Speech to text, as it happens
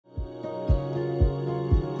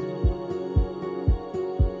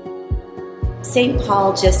St.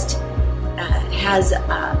 Paul just has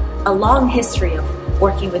a long history of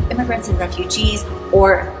working with immigrants and refugees,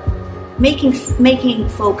 or making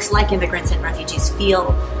folks like immigrants and refugees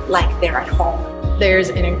feel like they're at home. There's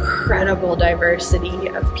an incredible diversity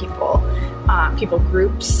of people, people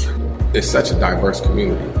groups. It's such a diverse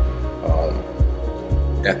community,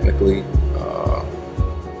 ethnically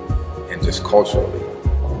and just culturally.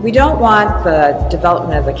 We don't want the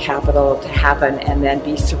development of the capital to happen and then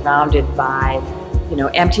be surrounded by,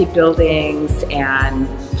 empty buildings and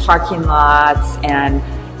parking lots and,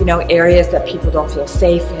 areas that people don't feel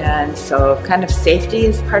safe in. So kind of safety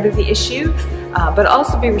is part of the issue, but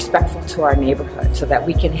also be respectful to our neighborhood so that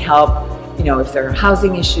we can help, if there are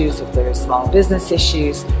housing issues, if there are small business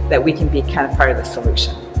issues, that we can be kind of part of the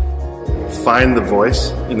solution. Find the voice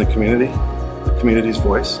in the community's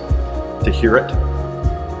voice, to hear it.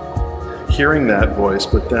 Hearing that voice,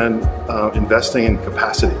 but then investing in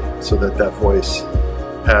capacity so that that voice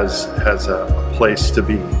has a place to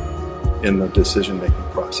be in the decision-making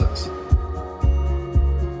process.